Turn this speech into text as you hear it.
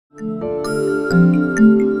Hello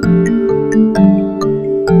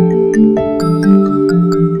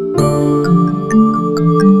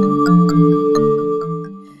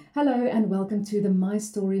and welcome to the My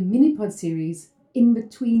Story mini-pod series, In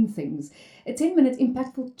Between Things, a 10-minute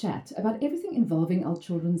impactful chat about everything involving our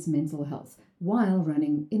children's mental health while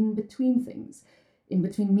running in between things, in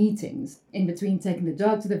between meetings, in between taking the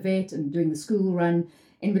dog to the vet and doing the school run,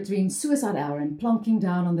 in between suicide hour and plonking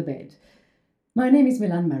down on the bed. My name is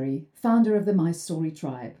Milan Murray, founder of the My Story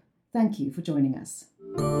Tribe. Thank you for joining us.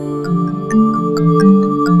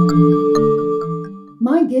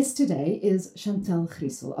 My guest today is Chantal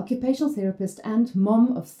Griesel, occupational therapist and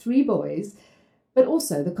mom of 3 boys, but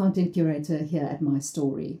also the content curator here at My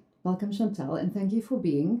Story. Welcome, Chantal, and thank you for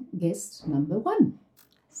being guest number 1.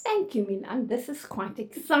 Thank you, Milan. This is quite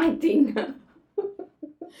exciting.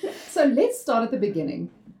 So let's start at the beginning.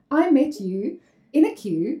 I met you in a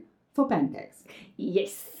queue for pancakes.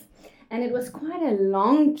 Yes. And it was quite a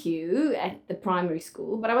long queue at the primary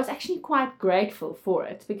school, but I was actually quite grateful for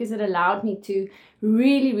it because it allowed me to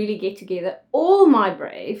really get together all my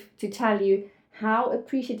brave to tell you how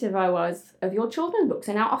appreciative I was of your children's books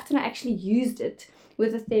and how often I actually used it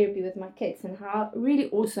with the therapy with my kids and how really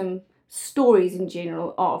awesome stories in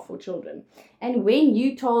general are for children. And when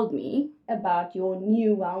you told me about your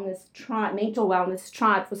new mental wellness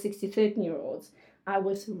tribe for 6 to 13-year-olds, I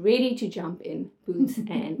was ready to jump in, boots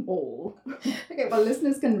and all. Okay, well,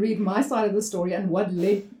 listeners can read my side of the story and what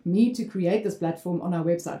led me to create this platform on our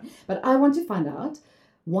website. But I want to find out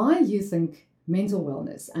why you think mental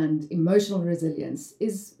wellness and emotional resilience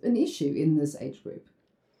is an issue in this age group.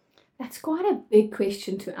 That's quite a big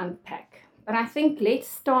question to unpack. But I think let's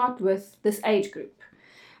start with this age group.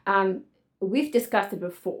 We've discussed it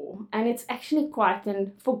before, and it's actually quite a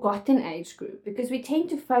forgotten age group because we tend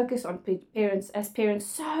to focus on parents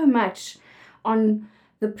so much on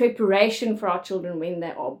the preparation for our children when they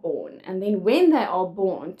are born, and then when they are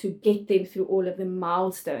born to get them through all of the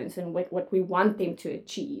milestones and what we want them to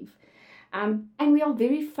achieve. And we are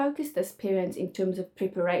very focused as parents in terms of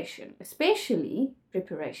preparation, especially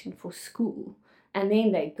preparation for school. And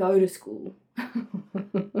then they go to school.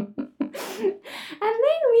 And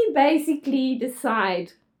then we basically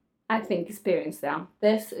decide, I think, as parents now,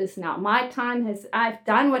 this is now my time. I've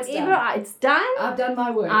done whatever. It's done. I've done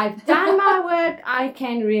my work. I've done my work. I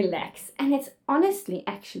can relax. And it's honestly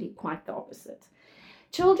actually quite the opposite.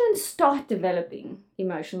 Children start developing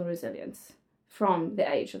emotional resilience from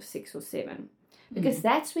the age of 6 or 7 because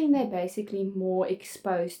that's when they're basically more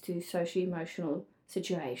exposed to socio-emotional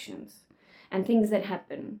situations and things that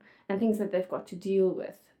happen and things that they've got to deal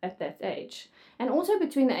with at that age. And also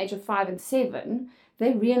between the age of 5 and 7,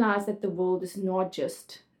 they realize that the world is not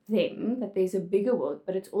just them, that there's a bigger world,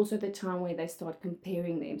 but it's also the time where they start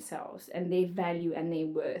comparing themselves and their value and their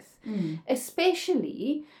worth,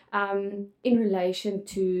 especially in relation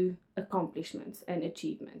to accomplishments and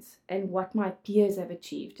achievements and what my peers have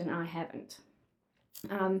achieved and I haven't.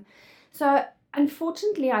 So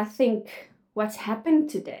unfortunately, I think what's happened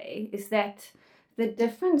today is that the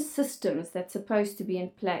different systems that's supposed to be in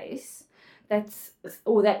place that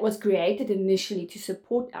was created initially to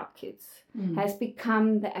support our kids has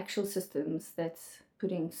become the actual systems that's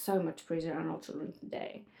putting so much pressure on our children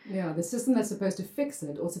today. Yeah, the system that's supposed to fix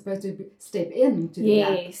it or supposed to step in to the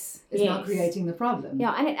gap is now creating the problem.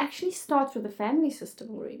 Yeah, and it actually starts with the family system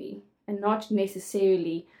already and not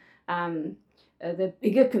necessarily the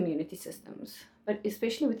bigger community systems, but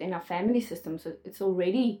especially within our family systems, it's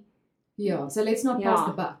already... Yeah, so let's not pass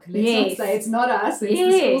the buck. Let's not say it's not us, it's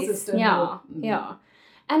the school system. Yeah.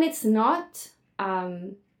 And it's not,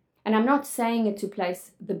 and I'm not saying it to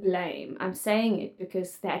place the blame. I'm saying it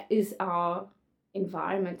because that is our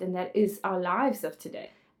environment and that is our lives of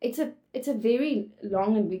today. It's a very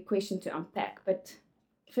long and big question to unpack, but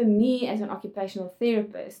for me as an occupational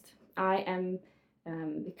therapist, I am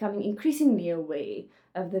becoming increasingly aware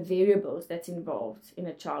of the variables that's involved in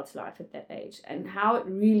a child's life at that age and how it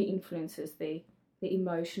really influences the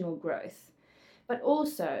emotional growth. But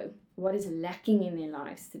also what is lacking in their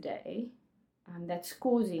lives today that's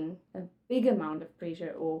causing a big amount of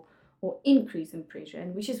pressure or increase in pressure,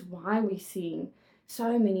 and which is why we're seeing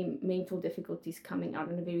so many mental difficulties coming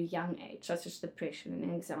out at a very young age, such as depression and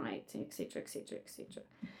anxiety, etc., etc., etc.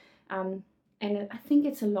 And I think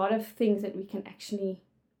it's a lot of things that we can actually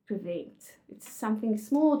prevent. It's something,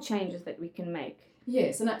 small changes that we can make.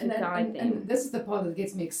 Yes, and this is the part that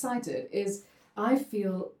gets me excited, is I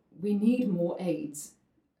feel we need more aids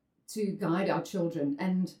to guide our children,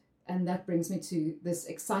 and that brings me to this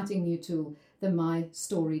exciting new tool, the My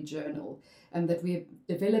Story Journal, that we have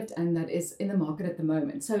developed and that is in the market at the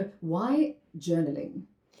moment. So why journaling?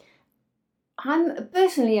 I'm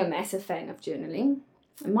personally a massive fan of journaling.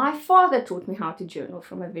 My father taught me how to journal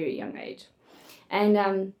from a very young age.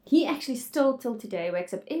 And he actually still, till today,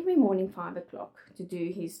 wakes up every morning 5 o'clock to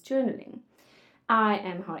do his journaling. I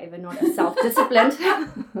am, however, not as self-disciplined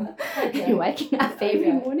in waking up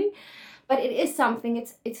every morning. But it is something,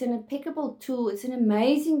 it's an impeccable tool. It's an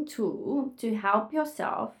amazing tool to help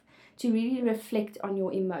yourself to really reflect on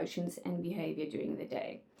your emotions and behavior during the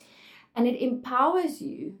day. And it empowers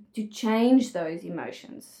you to change those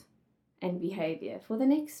emotions and behavior for the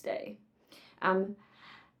next day.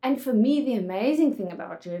 And for me, the amazing thing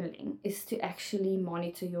about journaling is to actually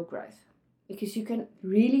monitor your growth, because you can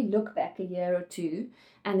really look back a year or two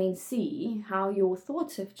and then see how your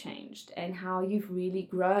thoughts have changed and how you've really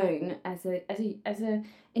grown as a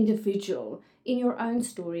individual in your own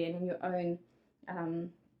story and in your own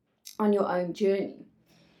on your own journey.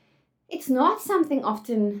 It's not something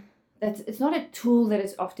often it's not a tool that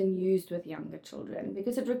is often used with younger children,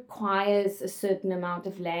 because it requires a certain amount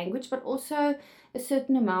of language, but also a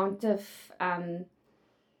certain amount of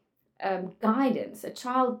guidance. A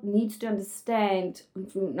child needs to understand,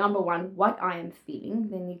 number one, what I am feeling.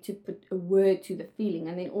 They need to put a word to the feeling,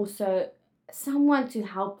 and then also someone to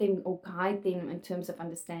help them or guide them in terms of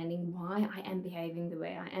understanding why I am behaving the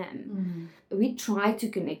way I am. We try to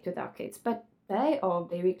connect with our kids, but they are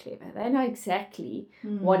very clever. They know exactly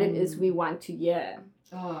what it is we want to hear.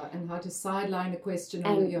 Oh, and how to sideline a question.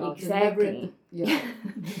 And exactly. Yeah.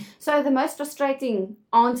 So the most frustrating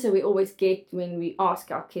answer we always get when we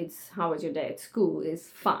ask our kids, how was your day at school, is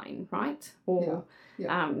fine, right? Or,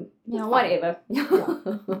 whatever. Yeah.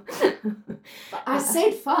 I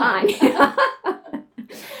said fine.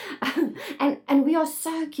 and we are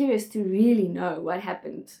so curious to really know what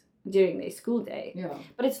happened during their school day. Yeah.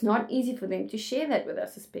 But it's not easy for them to share that with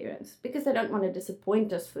us as parents, because they don't want to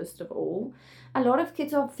disappoint us, first of all. A lot of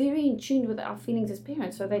kids are very in tune with our feelings as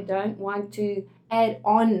parents, so they don't want to add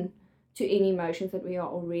on to any emotions that we are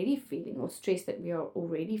already feeling or stress that we are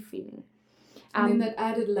already feeling. And then that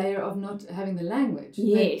added layer of not having the language.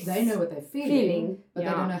 Yes. They know what they're feeling, but they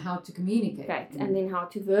don't know how to communicate. Right. And then how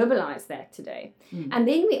to verbalize that today. And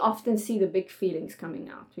then we often see the big feelings coming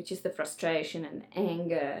out, which is the frustration and the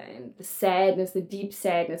anger and the sadness, the deep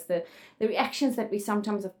sadness, the reactions that we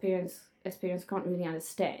sometimes as parents can't really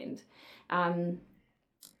understand.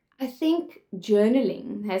 I think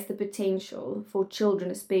journaling has the potential for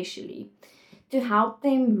children especially to help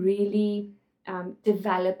them really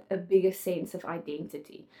develop a bigger sense of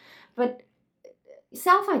identity. But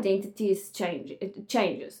self-identity it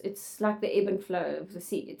changes. It's like the ebb and flow of the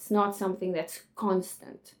sea. It's not something that's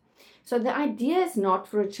constant. So the idea is not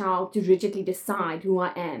for a child to rigidly decide who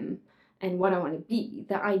I am and what I want to be.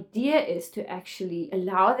 The idea is to actually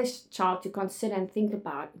allow this child to consider and think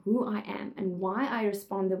about who I am and why I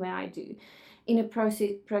respond the way I do in a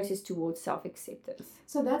process towards self-acceptance.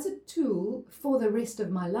 So that's a tool for the rest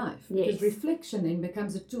of my life. Yes. Because reflection then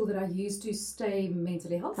becomes a tool that I use to stay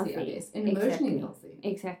mentally healthy, I guess, and emotionally healthy.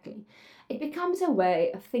 Exactly. It becomes a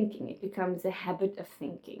way of thinking. It becomes a habit of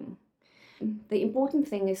thinking. The important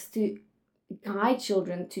thing is to guide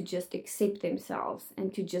children to just accept themselves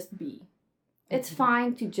and to just be. It's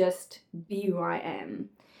fine to just be who I am.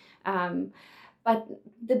 But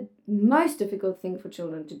the most difficult thing for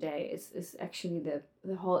children today is actually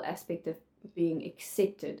the whole aspect of being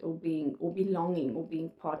accepted or belonging or being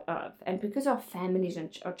part of. And because our families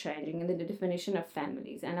are changing, and the definition of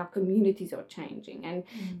families and our communities are changing, and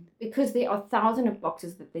because there are thousands of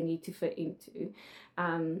boxes that they need to fit into,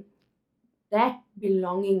 that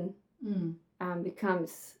belonging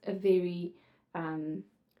becomes a very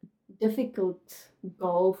difficult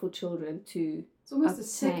goal for children to. It's almost a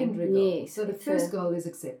secondary goal. Yes. So the first goal is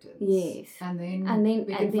acceptance. Yes. And then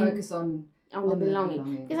we can focus on the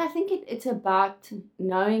belonging. Because I think it's about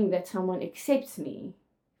knowing that someone accepts me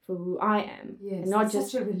for who I am. Yes. And not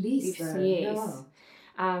just a release. Yes.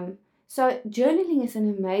 Yeah. So journaling is an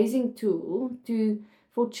amazing tool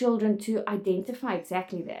for children to identify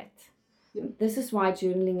exactly that. Yeah. This is why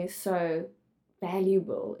journaling is so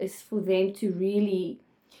valuable, is for them to really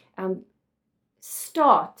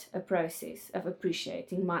start a process of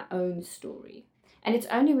appreciating my own story. And it's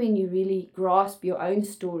only when you really grasp your own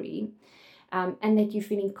story and that you're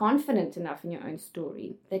feeling confident enough in your own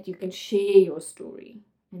story that you can share your story.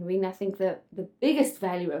 And when I think the biggest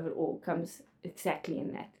value of it all comes exactly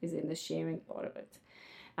in that, is in the sharing part of it.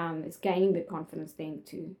 It's gaining the confidence then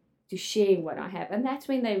to share what I have. And that's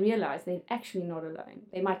when they realize they're actually not alone.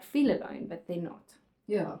 They might feel alone, but they're not.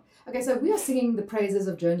 Yeah. Okay, so we are singing the praises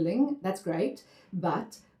of journaling. That's great.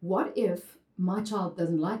 But what if my child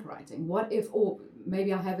doesn't like writing? What if, or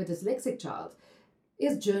maybe I have a dyslexic child?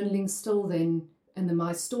 is journaling still then, and the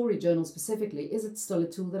My Story journal specifically, is it still a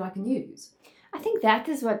tool that I can use? I think that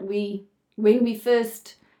is what when we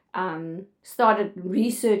first started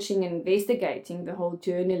researching and investigating the whole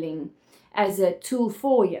journaling as a tool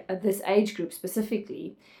for this age group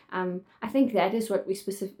specifically, I think that is what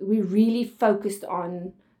we really focused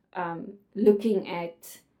on, looking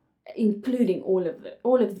at including all of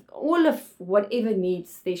whatever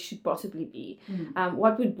needs there should possibly be.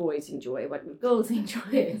 What would boys enjoy? What would girls enjoy?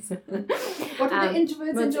 Yes. What would the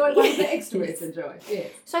introverts enjoy? What would the extroverts enjoy?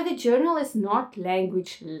 Yes. So the journal is not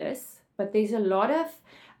languageless, but there's a lot of,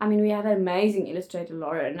 we have an amazing illustrator,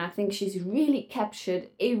 Laura, and I think she's really captured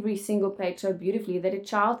every single page so beautifully that a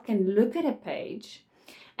child can look at a page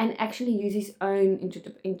and actually use his own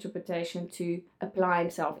interpretation to apply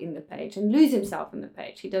himself in the page and lose himself in the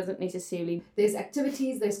page. He doesn't necessarily... There's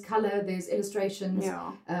activities, there's colour, there's illustrations,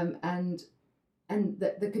 and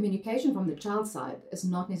the communication from the child's side is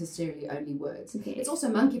not necessarily only words. Yes. It's also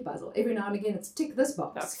monkey puzzle. Every now and again, it's tick this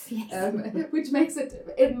box, yes. which makes it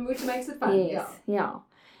fun. Yes. Yeah.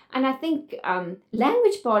 And I think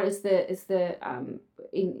language part is the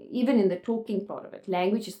even in the talking part of it,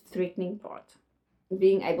 language is the threatening part.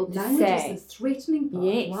 Being able to language say. Is the threatening part.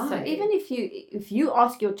 Yes. Why? So even if you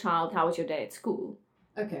ask your child, how was your day at school?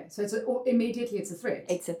 Okay, so immediately it's a threat.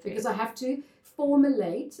 It's a threat. Because I have to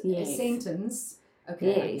formulate a Yes. sentence.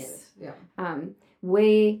 Okay, Yes. I get it. Yeah.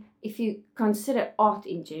 Where if you consider art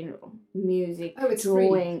in general, music, it's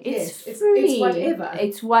drawing, free. it's Yes, free. it's whatever.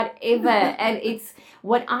 It's whatever, and it's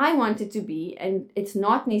what I want it to be, and it's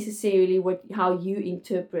not necessarily how you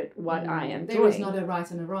interpret what I am There doing. is not a right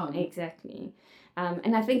and a wrong. Exactly.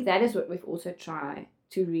 And I think that is what we've also tried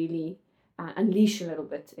to really unleash a little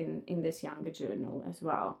bit in this younger journal as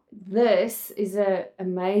well. This is an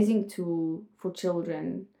amazing tool for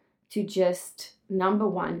children to just, number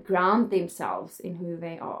one, ground themselves in who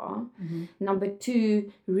they are. Mm-hmm. Number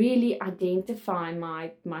two, really identify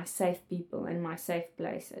my safe people and my safe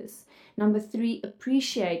places. Number three,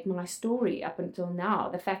 appreciate my story up until now,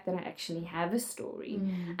 the fact that I actually have a story.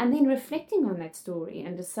 And then reflecting on that story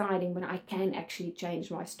and deciding when I can actually change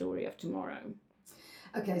my story of tomorrow.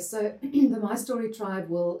 Okay, so the My Story Tribe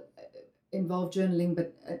will involve journaling,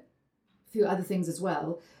 but a few other things as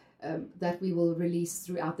well. That we will release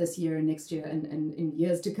throughout this year and next year and in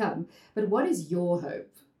years to come. But what is your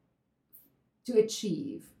hope to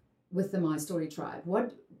achieve with the My Story Tribe?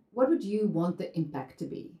 What would you want the impact to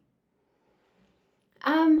be?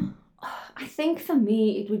 I think for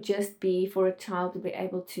me it would just be for a child to be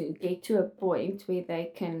able to get to a point where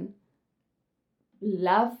they can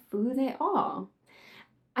love who they are.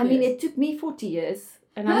 I mean, it took me 40 years.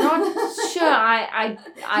 And I'm not sure I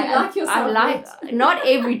like yourself like not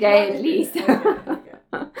every day Not at every least. day.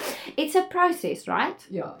 It's a process, right?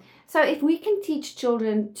 Yeah. So if we can teach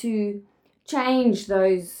children to change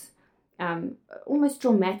those almost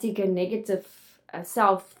traumatic and negative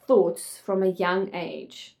self-thoughts from a young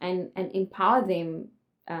age and empower them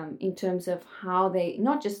in terms of how they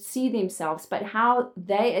not just see themselves, but how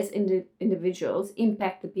they as individuals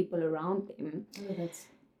impact the people around them. Oh,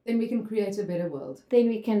 then we can create a better world. Then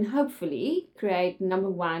we can hopefully create, number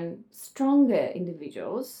one, stronger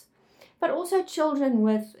individuals, but also children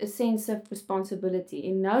with a sense of responsibility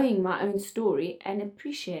in knowing my own story and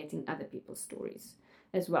appreciating other people's stories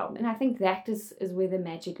as well. And I think that is where the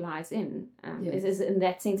magic lies in, is in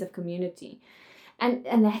that sense of community.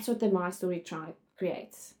 And that's what the My Story Tribe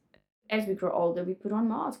creates. As we grow older, we put on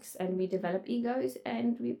masks and we develop egos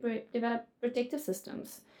and we develop protective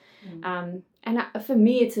systems. And for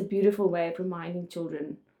me, it's a beautiful way of reminding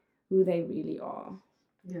children who they really are.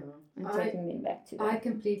 Yeah. And taking them back to that. I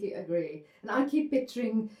completely agree. And I keep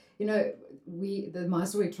picturing, the My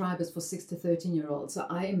Story Tribe is for 6 to 13-year-olds. So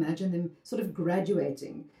I imagine them sort of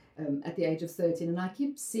graduating at the age of 13. And I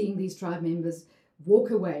keep seeing these tribe members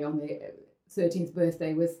walk away on their 13th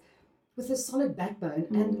birthday with a solid backbone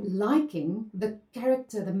and liking the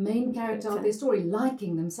main character of their story,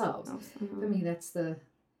 liking themselves. For me, that's the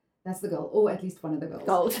goal, or at least one of the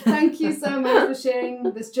goals. Thank you so much for sharing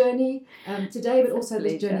this journey today, but also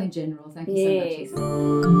this journey in general. Thank you so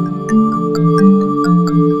much.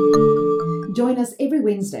 Join us every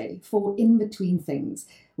Wednesday for In Between Things,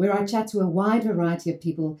 where I chat to a wide variety of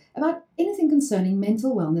people about anything concerning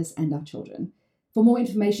mental wellness and our children. For more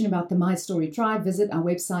information about the My Story Tribe, visit our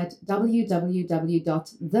website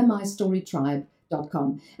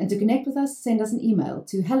www.themystorytribe.com. And to connect with us, send us an email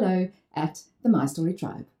to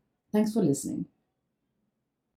hello@themystorytribe. Thanks for listening.